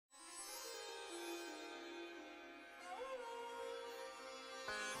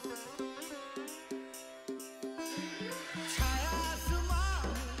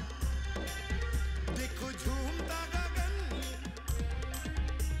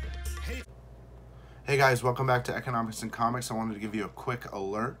Hey guys, welcome back to Economics and Comics. I wanted to give you a quick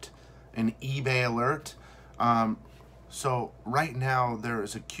alert, an eBay alert. So right now there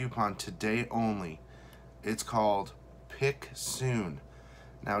is a coupon today only. It's called Pick Soon.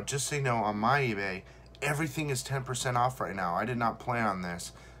 Now just so you know, on my eBay, everything is 10% off right now. I did not plan on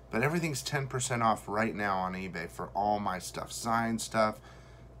this, but everything's 10% off right now on eBay for all my stuff. Signed stuff,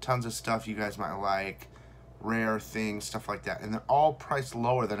 tons of stuff you guys might like, rare things, stuff like that. And they're all priced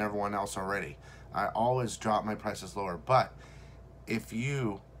lower than everyone else already. I always drop my prices lower, but if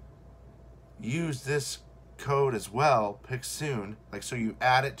you use this code as well, Pick Soon, like so you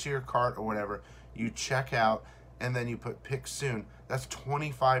add it to your cart or whatever, you check out and then you put Pick Soon, that's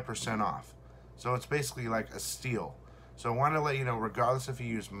 25% off. So it's basically like a steal. So I wanted to let you know, regardless if you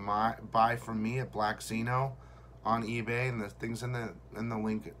use my buy from me at BLACKZENO on eBay, and the things in the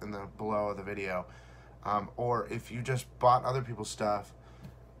link in the below of the video, or if you just bought other people's stuff,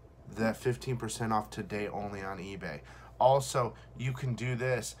 that 15% off today only on eBay. Also, you can do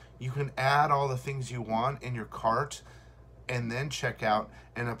this. You can add all the things you want in your cart and then check out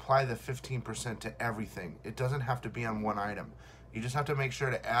and apply the 15% to everything. It doesn't have to be on one item. You just have to make sure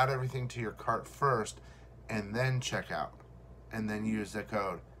to add everything to your cart first and then check out and then use the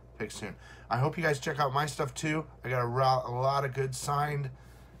code Pick Soon. I hope you guys check out my stuff too. I got a lot of good signed,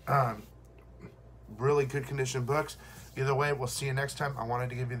 really good condition books. Either way, we'll see you next time. I wanted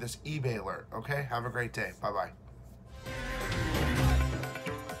to give you this eBay alert, okay? Have a great day. Bye-bye.